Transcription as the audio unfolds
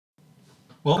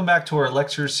Welcome back to our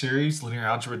lecture series, Linear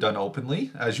Algebra Done Openly.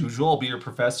 As usual, I'll be your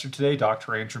professor today,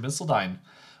 Dr. Andrew Misseldine.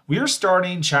 We are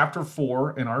starting chapter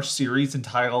 4 in our series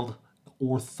entitled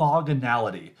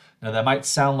Orthogonality. Now that might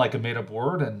sound like a made-up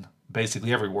word, and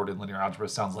basically every word in linear algebra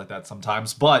sounds like that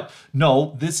sometimes, but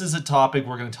no, this is a topic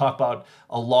we're going to talk about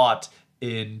a lot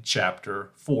in chapter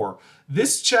 4.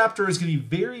 This chapter is going to be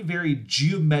very, very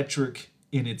geometric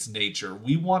in its nature.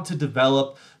 We want to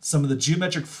develop some of the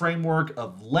geometric framework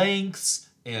of lengths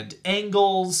and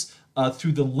angles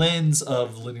through the lens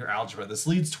of linear algebra. This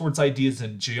leads towards ideas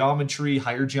in geometry,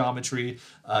 higher geometry,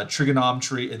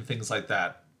 trigonometry, and things like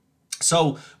that.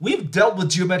 So we've dealt with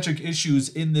geometric issues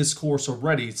in this course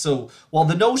already. So while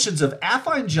the notions of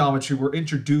affine geometry were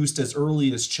introduced as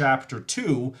early as chapter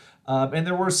 2, and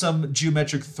there were some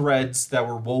geometric threads that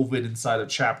were woven inside of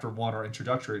chapter 1 or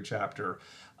introductory chapter,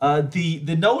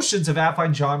 the notions of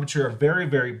affine geometry are very,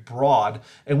 very broad,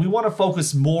 and we want to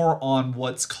focus more on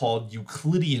what's called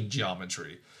Euclidean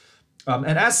geometry.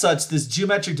 And as such, this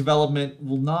geometric development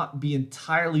will not be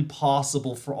entirely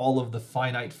possible for all of the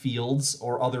finite fields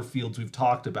or other fields we've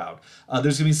talked about.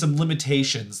 There's going to be some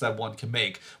limitations that one can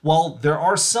make. While there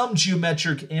are some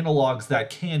geometric analogs that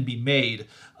can be made,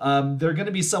 they're going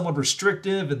to be somewhat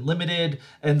restrictive and limited.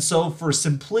 And so for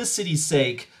simplicity's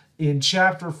sake, in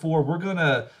chapter 4, we're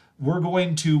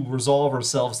going to resolve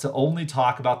ourselves to only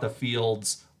talk about the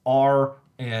fields R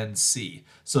and C.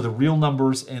 So the real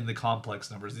numbers and the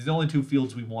complex numbers. These are the only two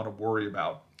fields we want to worry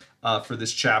about for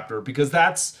this chapter, because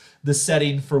that's the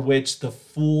setting for which the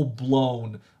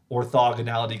full-blown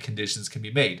orthogonality conditions can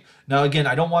be made. Now, again,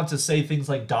 I don't want to say things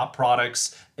like dot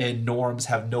products and norms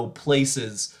have no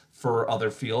places for other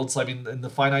fields. I mean, in the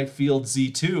finite field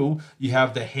Z2, you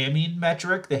have the Hamming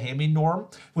metric, the Hamming norm,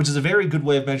 which is a very good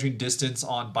way of measuring distance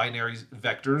on binary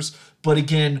vectors. But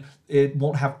again, it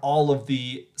won't have all of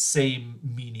the same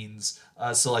meanings.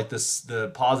 So like this, the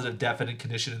positive definite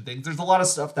condition and things. There's a lot of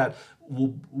stuff that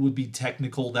would be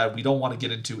technical that we don't want to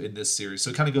get into in this series. So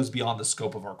it kind of goes beyond the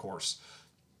scope of our course,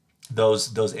 those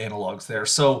analogs there.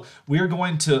 So we're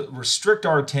going to restrict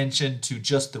our attention to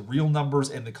just the real numbers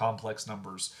and the complex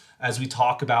numbers as we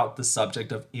talk about the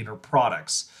subject of inner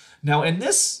products. Now in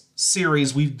this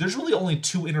series, there's really only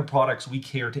two inner products we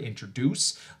care to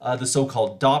introduce, the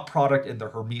so-called dot product and the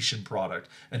Hermitian product.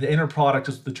 And the inner product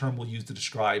is the term we'll use to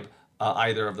describe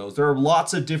either of those. There are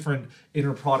lots of different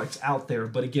inner products out there,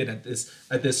 but again, at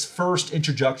this first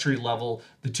introductory level,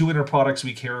 the two inner products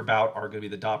we care about are going to be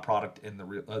the dot product and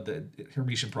the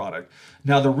Hermitian product.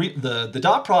 Now, the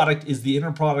dot product is the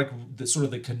inner product, the sort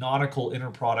of the canonical inner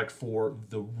product for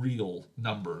the real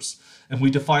numbers, and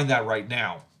we define that right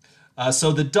now.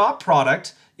 So the dot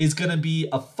product is going to be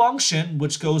a function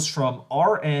which goes from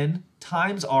Rn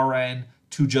times Rn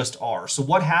to just R. So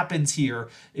what happens here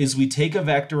is we take a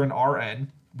vector in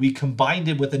Rn, we combine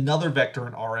it with another vector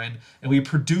in Rn, and we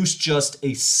produce just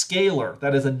a scalar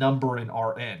that is a number in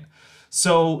Rn.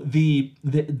 So the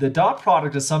dot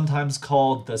product is sometimes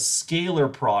called the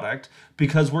scalar product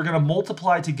because we're going to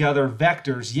multiply together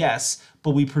vectors, yes,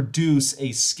 but we produce a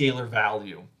scalar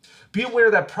value. Be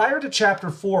aware that prior to chapter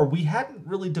 4, we hadn't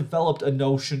really developed a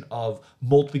notion of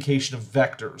multiplication of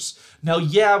vectors. Now,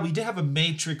 yeah, we did have a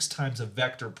matrix times a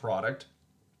vector product,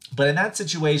 but in that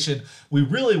situation, we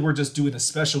really were just doing a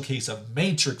special case of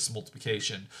matrix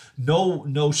multiplication, no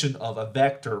notion of a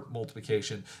vector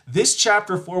multiplication. This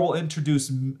chapter 4 will introduce,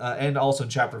 and also in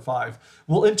chapter 5,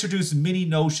 will introduce many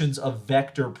notions of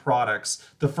vector products,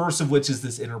 the first of which is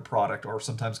this inner product, or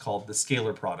sometimes called the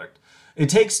scalar product. It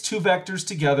takes two vectors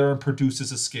together and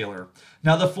produces a scalar.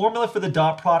 Now the formula for the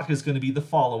dot product is going to be the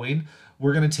following.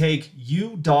 We're going to take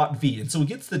u dot v. And so it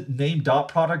gets the name dot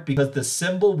product because the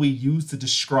symbol we use to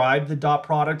describe the dot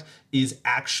product is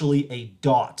actually a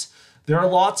dot. There are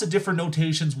lots of different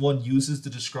notations one uses to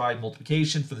describe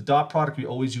multiplication. For the dot product, we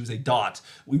always use a dot.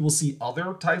 We will see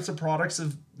other types of products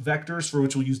of vectors for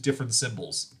which we'll use different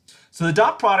symbols. So the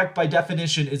dot product, by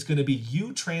definition, is going to be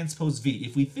U transpose V.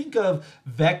 If we think of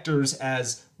vectors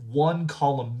as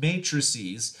one-column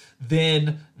matrices,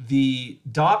 then the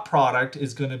dot product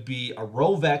is going to be a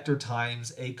row vector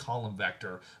times a column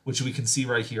vector, which we can see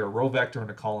right here, a row vector and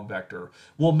a column vector.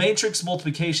 Well, matrix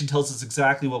multiplication tells us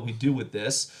exactly what we do with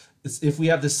this. If we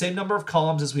have the same number of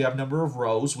columns as we have number of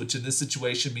rows, which in this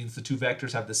situation means the two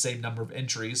vectors have the same number of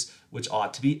entries, which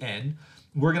ought to be n,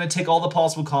 we're going to take all the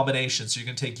possible combinations. So you're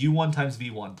going to take u1 times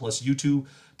v1 plus u2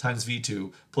 times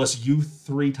v2 plus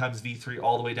u3 times v3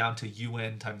 all the way down to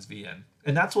un times vn.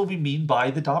 And that's what we mean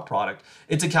by the dot product.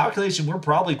 It's a calculation we're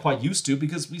probably quite used to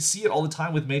because we see it all the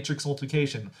time with matrix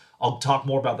multiplication. I'll talk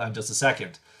more about that in just a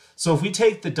second. So if we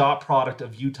take the dot product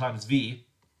of u times v,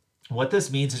 What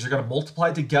this means is you're going to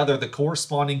multiply together the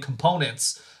corresponding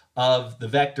components of the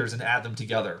vectors and add them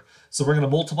together. So we're going to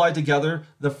multiply together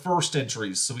the first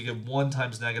entries. So we get 1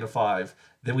 times -5.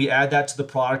 Then we add that to the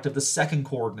product of the second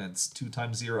coordinates, 2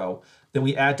 times 0. Then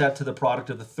we add that to the product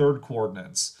of the third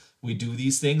coordinates. We do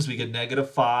these things, we get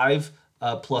 -5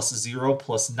 plus 0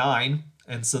 plus 9.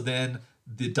 And so then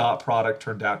the dot product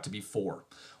turned out to be 4.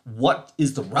 What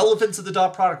is the relevance of the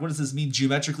dot product? What does this mean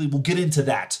geometrically? We'll get into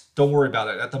that. Don't worry about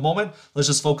it. At the moment, let's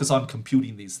just focus on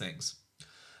computing these things.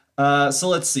 So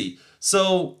let's see.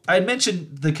 So I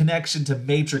mentioned the connection to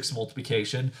matrix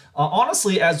multiplication.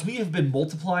 Honestly, as we have been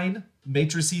multiplying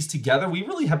matrices together, we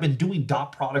really have been doing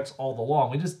dot products all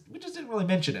along. We just didn't really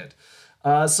mention it.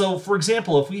 So for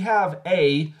example, if we have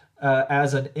A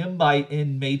as an m by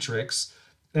n matrix,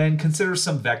 and consider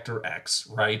some vector x,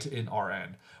 right, in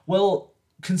Rn. Well,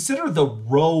 consider the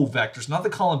row vectors, not the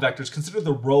column vectors. Consider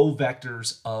the row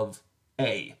vectors of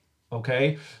A,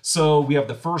 okay? So we have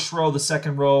the first row, the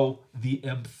second row, the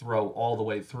mth row, all the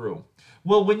way through.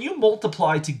 Well, when you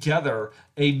multiply together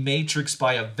a matrix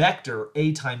by a vector,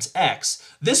 A times X,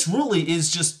 this really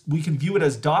is just, we can view it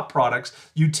as dot products.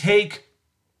 You take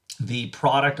the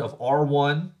product of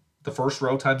R1, the first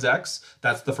row times X,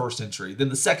 that's the first entry. Then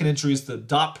the second entry is the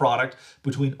dot product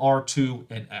between R2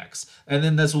 and X. And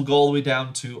then this will go all the way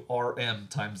down to Rm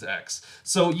times X.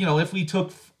 So, you know, if we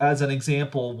took as an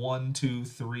example 1, 2,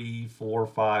 3, 4,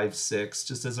 5, 6,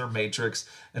 just as our matrix,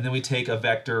 and then we take a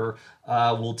vector,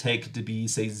 we'll take it to be,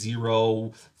 say,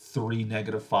 0, 3,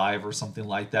 -5, or something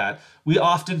like that. We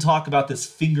often talk about this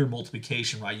finger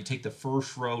multiplication, right? You take the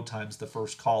first row times the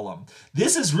first column.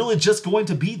 This is really just going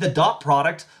to be the dot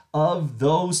product of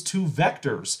those two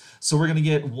vectors. So we're going to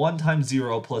get 1 times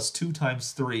 0 plus 2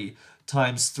 times 3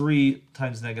 times 3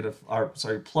 times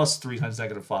plus 3 times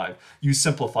 -5. You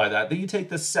simplify that. Then you take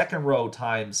the second row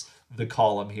times the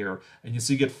column here, and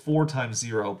so you get 4 times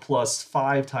 0 plus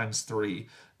 5 times 3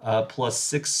 plus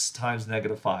 6 times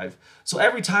 -5. So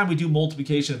every time we do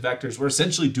multiplication of vectors, we're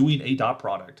essentially doing a dot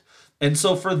product. And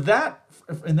so for that,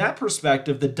 in that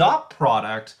perspective, the dot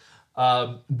product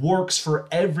works for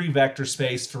every vector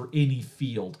space for any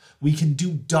field. We can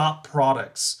do dot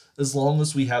products as long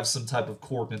as we have some type of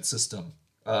coordinate system.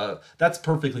 That's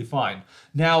perfectly fine.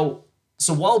 Now,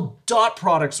 so while dot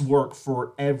products work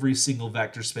for every single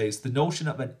vector space, the notion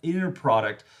of an inner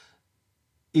product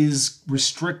is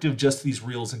restrictive just to these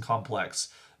reals and complex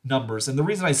numbers. And the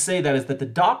reason I say that is that the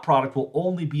dot product will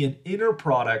only be an inner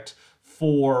product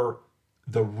for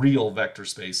the real vector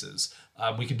spaces.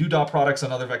 We can do dot products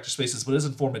on other vector spaces, but it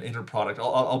doesn't form an inner product.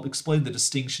 I'll explain the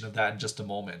distinction of that in just a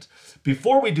moment.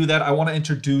 Before we do that, I want to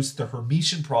introduce the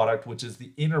Hermitian product, which is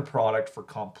the inner product for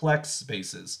complex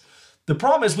spaces. The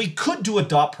problem is we could do a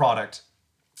dot product.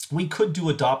 We could do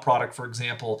a dot product, for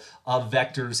example, of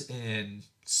vectors in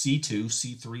C2,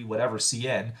 C3, whatever,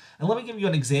 Cn. And let me give you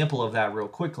an example of that real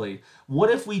quickly.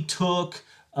 What if we took,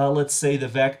 let's say the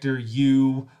vector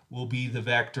u will be the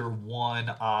vector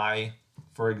 1i,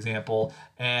 for example,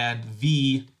 and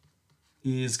v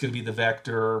is going to be the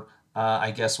vector,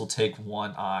 I guess we'll take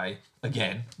 1i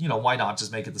again. You know, why not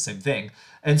just make it the same thing?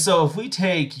 And so if we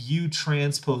take u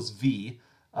transpose v,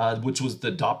 which was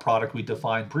the dot product we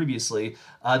defined previously,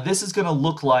 this is going to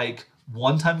look like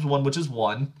 1 times 1, which is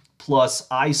 1, plus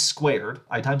I squared,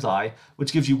 I times I,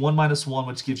 which gives you 1 minus 1,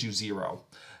 which gives you 0.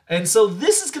 And so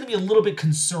this is going to be a little bit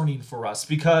concerning for us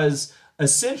because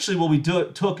essentially what we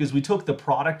took the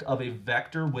product of a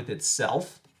vector with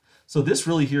itself. So this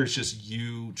really here is just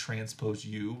u transpose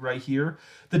u right here.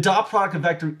 The dot product of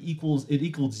vector equals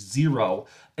 0.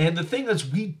 And the thing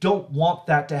is, we don't want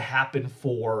that to happen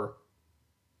for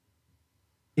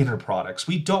inner products.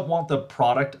 We don't want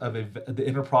the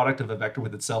inner product of a vector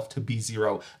with itself to be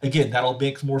 0. Again, that'll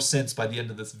make more sense by the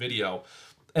end of this video.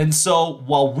 And so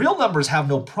while real numbers have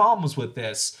no problems with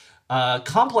this,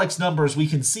 complex numbers, we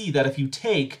can see that if you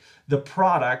take the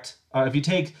product, if you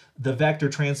take the vector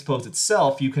transpose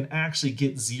itself, you can actually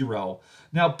get 0.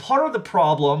 Now, part of the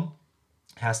problem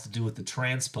has to do with the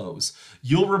transpose.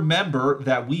 You'll remember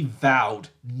that we vowed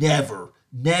never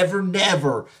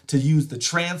to use the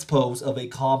transpose of a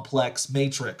complex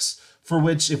matrix, for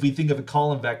which, if we think of a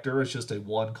column vector, it's just a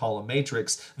 1-column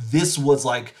matrix. This was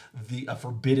like a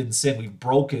forbidden sin. We've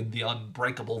broken the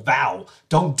unbreakable vow.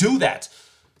 Don't do that.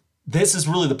 This is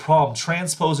really the problem.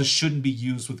 Transposes shouldn't be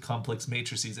used with complex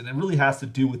matrices, and it really has to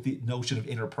do with the notion of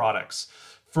inner products.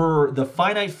 For the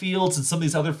finite fields and some of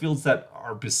these other fields that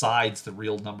are besides the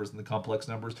real numbers and the complex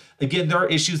numbers, again, there are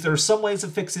issues. There are some ways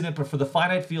of fixing it, but for the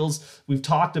finite fields we've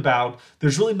talked about,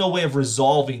 there's really no way of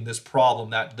resolving this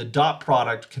problem that the dot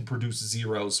product can produce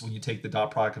zeros when you take the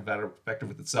dot product of that vector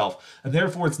with itself. And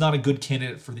therefore, it's not a good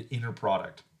candidate for the inner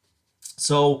product.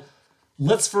 So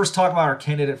let's first talk about our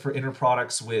candidate for inner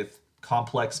products with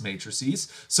complex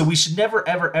matrices. So we should never,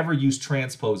 ever, ever use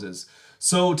transposes.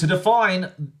 So to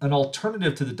define an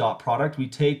alternative to the dot product, we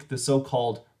take the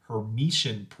so-called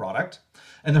Hermitian product.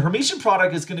 And the Hermitian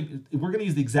product is we're going to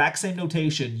use the exact same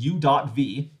notation, u dot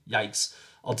v. Yikes.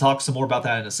 I'll talk some more about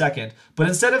that in a second. But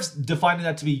instead of defining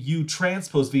that to be u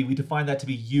transpose v, we define that to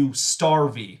be u star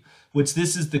v, which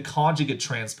this is the conjugate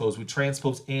transpose. We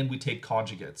transpose and we take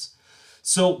conjugates.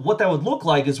 So what that would look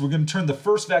like is we're going to turn the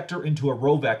first vector into a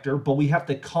row vector, but we have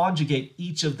to conjugate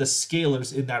each of the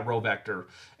scalars in that row vector.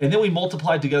 And then we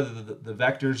multiply together the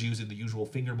vectors using the usual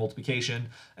finger multiplication.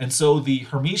 And so the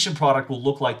Hermitian product will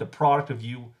look like the product of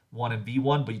u1 and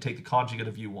v1, but you take the conjugate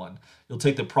of u1. You'll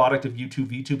take the product of u2,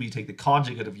 v2, but you take the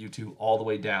conjugate of u2 all the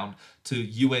way down to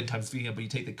un times vn, but you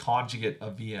take the conjugate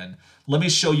of vn. Let me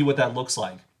show you what that looks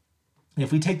like.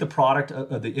 If we take the product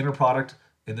of the inner product,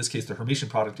 in this case, the Hermitian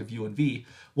product of u and v,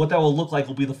 what that will look like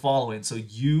will be the following. So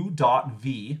u dot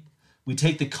v, we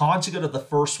take the conjugate of the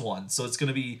first one. So it's going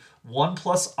to be 1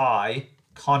 plus I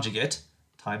conjugate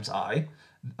times 1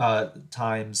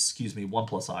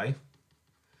 plus I.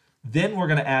 Then we're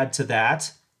going to add to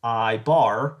that I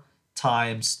bar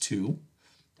times 2.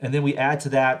 And then we add to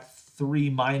that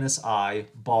 3 minus I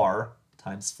bar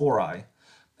times 4i.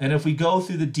 And if we go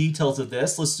through the details of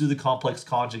this, let's do the complex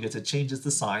conjugates. It changes the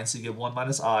sign. So you get 1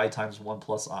 minus I times 1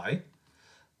 plus I.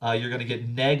 You're going to get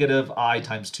negative I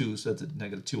times 2, so that's a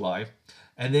negative 2I.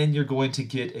 And then you're going to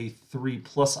get a 3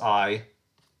 plus I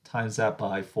times that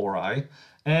by 4I.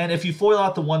 And if you FOIL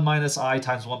out the 1 minus I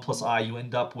times 1 plus I, you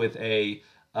end up with a,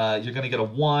 you're going to get a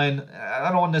 1.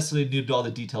 I don't necessarily need to do all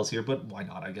the details here, but why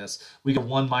not, I guess. We get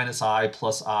 1 minus I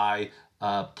plus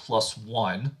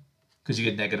 1, because you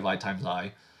get negative I times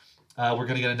I. We're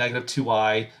going to get a negative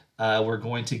 2i. We're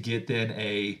going to get then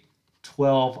a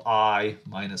 12i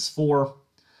minus 4.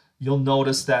 You'll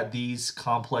notice that these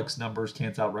complex numbers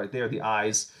cancel out right there, the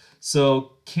i's.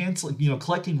 So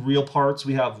collecting real parts,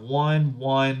 we have 1,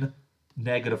 1,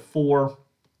 negative 4.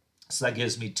 So that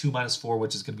gives me 2 minus 4,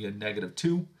 which is going to be a negative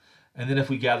 2. And then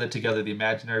if we gather together the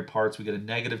imaginary parts, we get a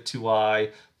negative 2i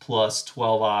plus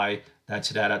 12i. That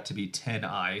should add up to be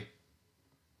 10i,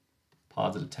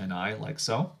 positive 10i, like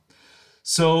so.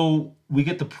 So we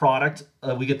get the product,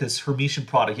 we get this Hermitian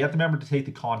product. You have to remember to take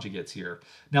the conjugates here.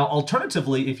 Now,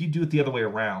 alternatively, if you do it the other way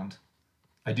around,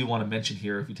 I do want to mention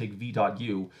here, if you take v dot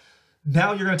u,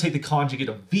 now you're going to take the conjugate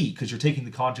of v, because you're taking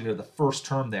the conjugate of the first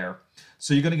term there.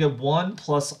 So you're going to get 1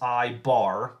 plus I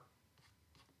bar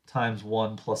times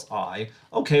 1 plus I.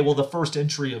 Okay, well, the first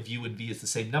entry of u and v is the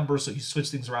same number, so you switch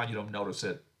things around, you don't notice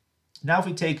it. Now, if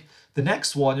we take the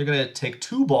next one, you're going to take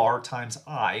 2 bar times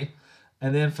I.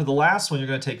 And then for the last one, you're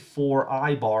going to take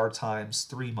 4i bar times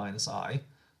 3 minus I,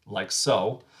 like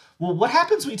so. Well, what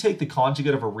happens when you take the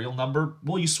conjugate of a real number?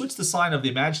 Well, you switch the sign of the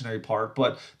imaginary part,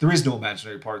 but there is no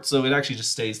imaginary part, so it actually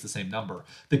just stays the same number.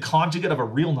 The conjugate of a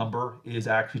real number is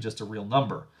actually just a real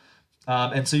number.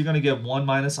 And so you're going to get 1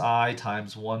 minus I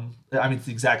times 1, I mean, it's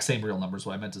the exact same real number is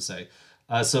what I meant to say.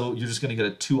 So you're just going to get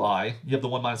a 2i. You have the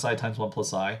 1 minus I times 1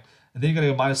 plus I. And then you're going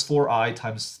to get minus 4i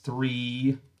times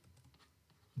 3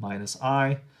 minus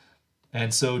I.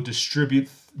 And so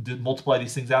multiply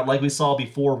these things out. Like we saw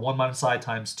before, 1 minus I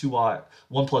times 2i,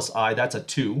 1 plus I, that's a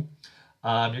 2.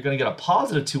 You're going to get a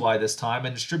positive 2i this time,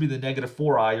 and distribute the negative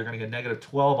 4i, you're going to get negative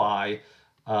 12i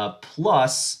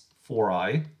plus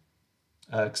 4i.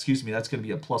 Excuse me, that's going to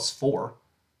be a plus 4.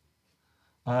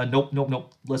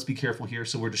 Nope. Let's be careful here.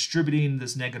 So we're distributing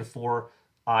this negative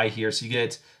 4i here. So you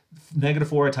get negative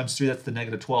 4i times 3, that's the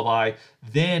negative 12i.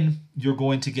 Then you're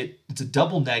going to get, it's a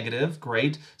double negative,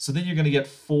 great. So then you're going to get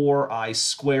 4i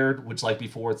squared, which like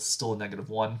before, it's still a negative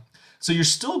 1. So you're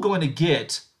still going to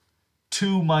get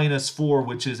 2 minus 4,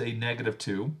 which is a negative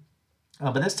 2.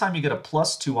 But this time you get a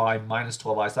plus 2i minus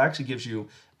 12i. So that actually gives you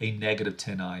a negative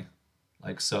 10i,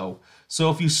 like so.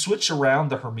 So if you switch around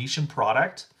the Hermitian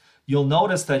product, you'll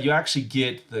notice that you actually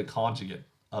get the conjugate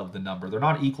of the number. They're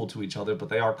not equal to each other, but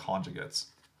they are conjugates.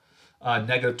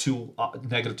 Negative 2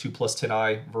 plus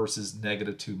 10i versus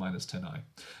negative 2 minus 10i.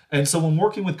 And so when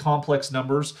working with complex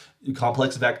numbers,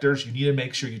 complex vectors, you need to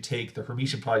make sure you take the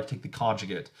Hermitian product, take the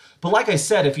conjugate. But like I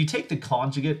said, if you take the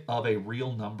conjugate of a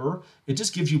real number, it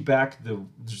just gives you back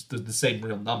the same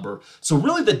real number. So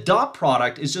really the dot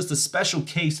product is just a special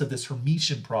case of this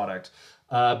Hermitian product.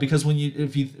 Because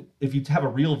if you have a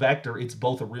real vector, it's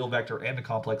both a real vector and a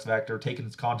complex vector. Taking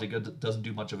its conjugate doesn't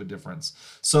do much of a difference.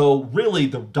 So really,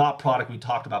 the dot product we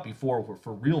talked about before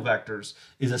for real vectors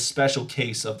is a special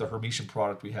case of the Hermitian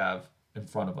product we have in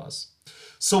front of us.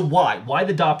 So why? Why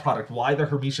the dot product? Why the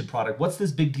Hermitian product? What's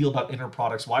this big deal about inner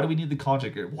products? Why do we need the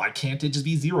conjugate? Why can't it just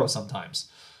be zero sometimes?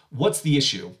 What's the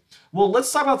issue? Well,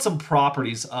 let's talk about some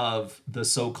properties of the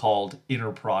so-called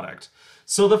inner product.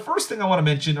 So the first thing I want to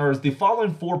mention are the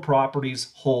following four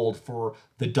properties hold for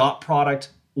the dot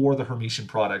product or the Hermitian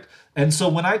product. And so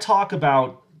when I talk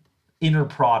about inner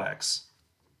products,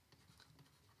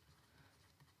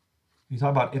 you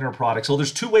talk about inner products. So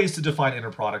there's two ways to define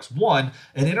inner products. One,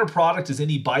 an inner product is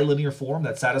any bilinear form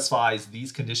that satisfies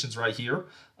these conditions right here.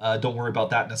 Don't worry about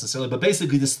that necessarily. But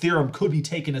basically, this theorem could be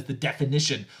taken as the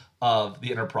definition of the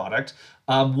inner product.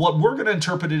 What we're going to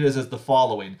interpret it as the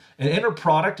following. An inner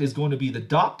product is going to be the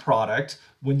dot product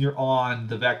when you're on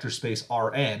the vector space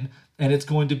Rn, and it's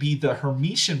going to be the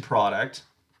Hermitian product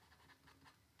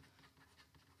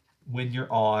when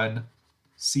you're on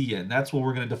Cn. That's what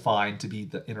we're going to define to be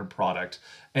the inner product.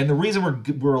 And the reason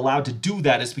we're allowed to do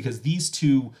that is because these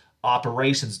two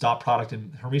operations, dot product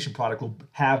and Hermitian product, will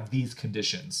have these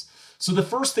conditions. So the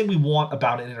first thing we want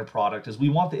about an inner product is we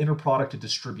want the inner product to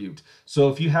distribute. So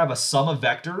if you have a sum of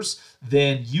vectors,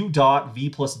 then u dot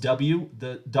v plus w,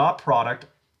 the dot product,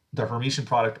 the Hermitian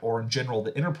product, or in general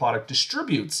the inner product,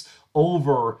 distributes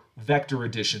over vector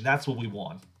addition. That's what we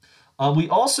want. We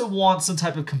also want some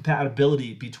type of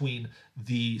compatibility between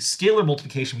the scalar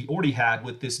multiplication we already had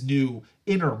with this new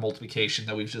inner multiplication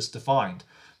that we've just defined.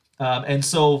 And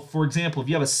so, for example, if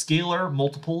you have a scalar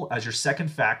multiple as your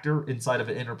second factor inside of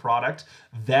an inner product,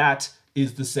 that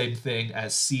is the same thing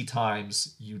as c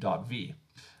times u dot v.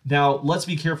 Now, let's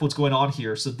be careful what's going on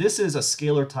here. So this is a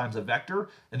scalar times a vector,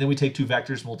 and then we take two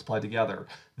vectors multiplied together.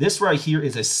 This right here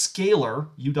is a scalar.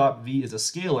 U dot v is a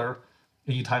scalar,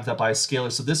 and you times that by a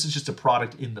scalar. So this is just a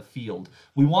product in the field.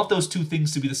 We want those two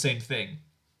things to be the same thing.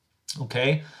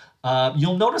 Okay?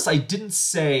 You'll notice I didn't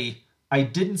say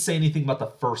anything about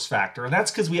the first factor, and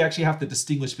that's because we actually have to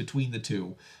distinguish between the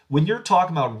two. When you're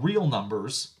talking about real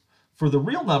numbers, for the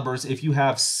real numbers, if you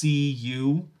have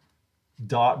cu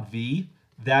dot v,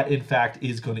 that in fact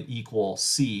is going to equal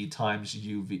c times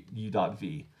u dot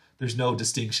v. There's no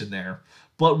distinction there.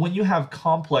 But when you have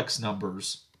complex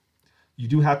numbers, you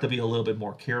do have to be a little bit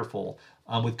more careful.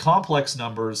 With complex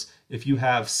numbers, if you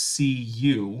have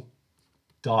cu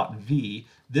dot v,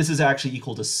 this is actually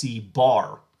equal to c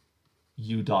bar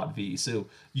u dot v. So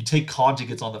you take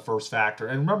conjugates on the first factor.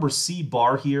 And remember, c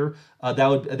bar here,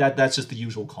 that's just the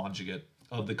usual conjugate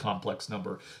of the complex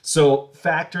number. So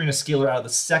factoring a scalar out of the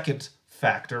second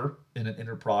factor in an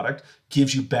inner product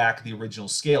gives you back the original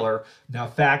scalar. Now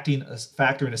factoring a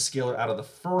scalar out of the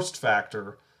first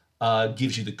factor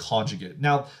gives you the conjugate.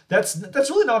 Now that's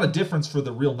really not a difference for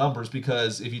the real numbers,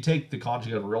 because if you take the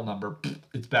conjugate of a real number,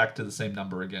 it's back to the same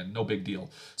number again. No big deal.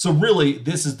 So really,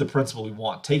 this is the principle we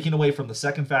want. Taking away from the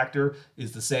second factor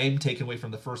is the same. Taking away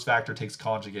from the first factor takes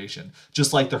conjugation,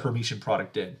 just like the Hermitian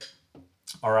product did.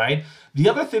 All right. The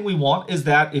other thing we want is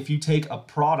that if you take a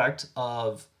product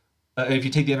of if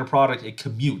you take the inner product, it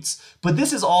commutes. But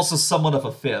this is also somewhat of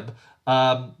a fib.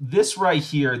 This right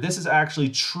here, this is actually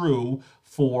true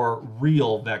for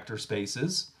real vector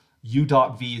spaces. U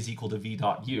dot v is equal to v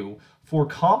dot u. For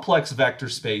complex vector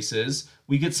spaces,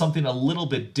 we get something a little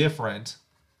bit different.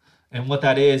 And what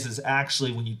that is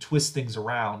actually when you twist things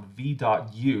around, v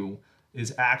dot u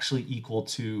is actually equal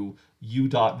to u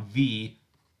dot v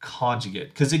conjugate.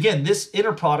 Because again, this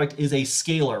inner product is a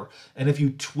scalar. And if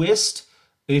you twist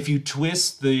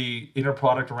the inner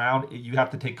product around, you have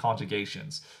to take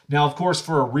conjugations. Now, of course,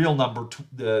 for a real number,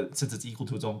 since it's equal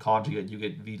to its own conjugate, you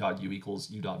get v dot u equals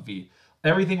u dot v.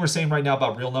 Everything we're saying right now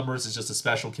about real numbers is just a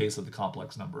special case of the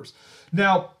complex numbers.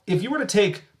 Now, if you were to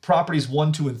take properties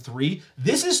 1, 2, and 3,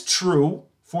 this is true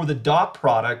for the dot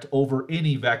product over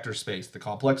any vector space, the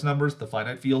complex numbers, the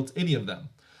finite fields, any of them.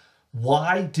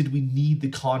 Why did we need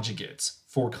the conjugates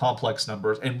for complex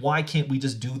numbers, and why can't we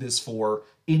just do this for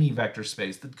any vector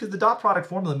space? Because the dot product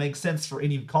formula makes sense for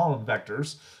any column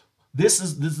vectors. This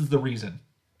is the reason.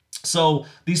 So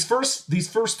these first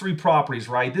three properties,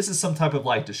 right? This is some type of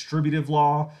like distributive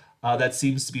law that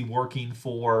seems to be working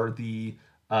for the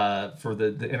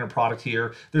inner product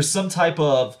here. There's some type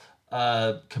of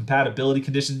compatibility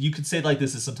condition. You could say like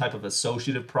this is some type of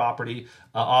associative property.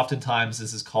 Oftentimes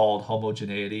this is called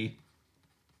homogeneity.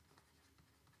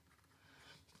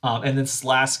 And this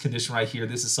last condition right here,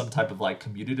 this is some type of like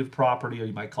commutative property, or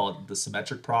you might call it the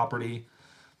symmetric property.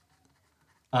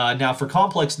 Now for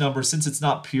complex numbers, since it's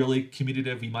not purely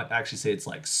commutative, we might actually say it's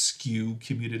like skew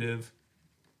commutative.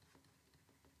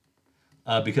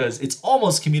 Because it's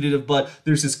almost commutative, but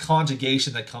there's this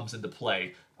conjugation that comes into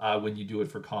play when you do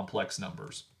it for complex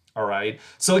numbers. All right.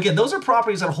 So again, those are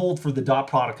properties that hold for the dot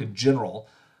product in general.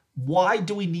 Why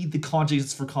do we need the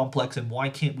conjugates for complex, and why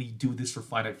can't we do this for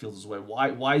finite fields as well?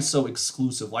 Why so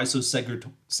exclusive? Why so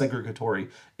segregatory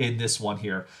in this one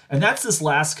here? And that's this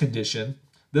last condition.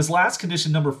 This last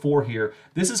condition, number 4 here,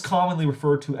 this is commonly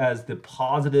referred to as the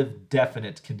positive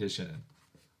definite condition.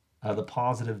 The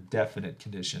positive definite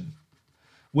condition,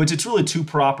 which it's really 2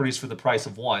 properties for the price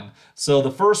of 1. So the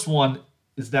first one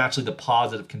is naturally the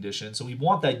positive condition. So we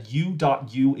want that u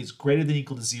dot u is greater than or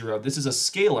equal to 0. This is a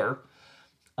scalar,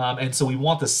 and so we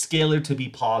want the scalar to be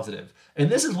positive. And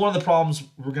this is one of the problems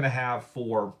we're going to have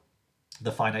for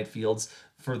the finite fields,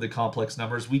 for the complex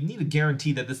numbers. We need to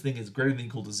guarantee that this thing is greater than or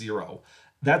equal to 0.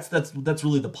 That's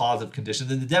really the positive condition.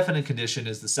 Then the definite condition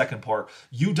is the second part.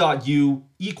 U dot u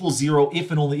equals 0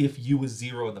 if and only if u is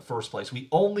 0 in the first place. We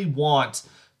only want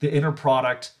the inner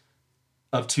product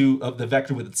of the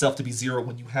vector with itself to be 0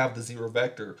 when you have the 0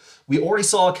 vector. We already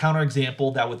saw a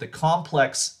counterexample that with the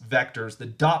complex vectors, the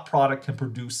dot product can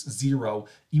produce 0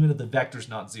 even if the vector's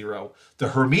not 0. The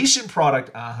Hermitian product,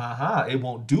 it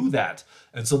won't do that.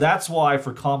 And so that's why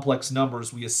for complex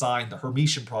numbers, we assign the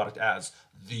Hermitian product as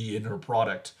the inner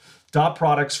product. Dot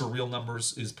products for real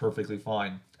numbers is perfectly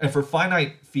fine. And for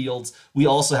finite fields, we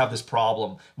also have this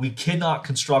problem. We cannot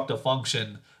construct a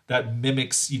function that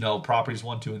mimics, properties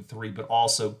 1, 2, and 3, but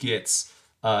also gets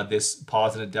this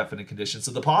positive definite condition.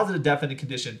 So the positive definite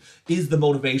condition is the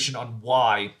motivation on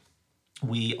why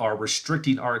we are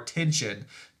restricting our attention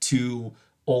to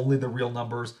only the real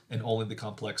numbers and only the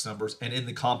complex numbers. And in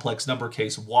the complex number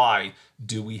case, why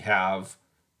do we have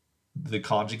the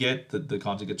conjugate, the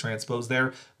conjugate transpose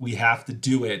there? We have to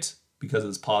do it because of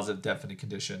this positive definite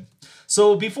condition.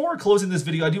 So before closing this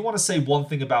video, I do want to say one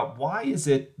thing about why is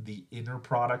it the inner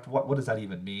product? What does that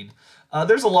even mean?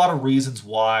 There's a lot of reasons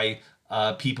why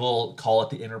people call it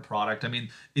the inner product. I mean,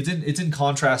 it's in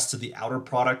contrast to the outer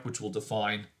product, which we'll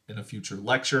define in a future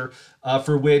lecture,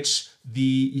 for which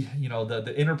the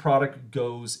inner product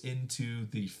goes into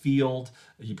the field.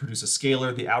 You produce a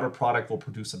scalar. The outer product will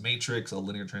produce a matrix, a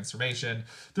linear transformation.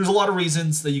 There's a lot of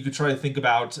reasons that you could try to think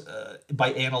about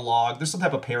by analog. There's some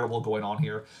type of parable going on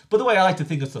here. But the way I like to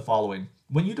think is the following.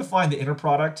 When you define the inner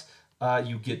product,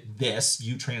 you get this,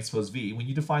 U transpose V. When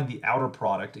you define the outer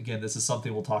product, again, this is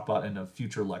something we'll talk about in a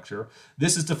future lecture.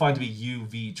 This is defined to be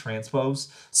UV transpose.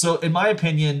 So in my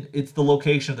opinion, it's the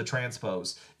location of the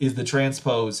transpose. Is the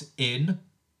transpose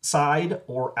inside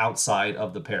or outside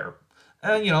of the pair?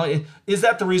 And, is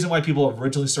that the reason why people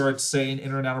originally started saying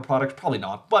inner and outer product? Probably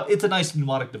not, but it's a nice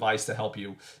mnemonic device to help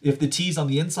you. If the T is on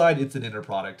the inside, it's an inner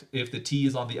product. If the T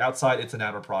is on the outside, it's an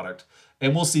outer product.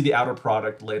 And we'll see the outer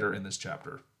product later in this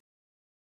chapter.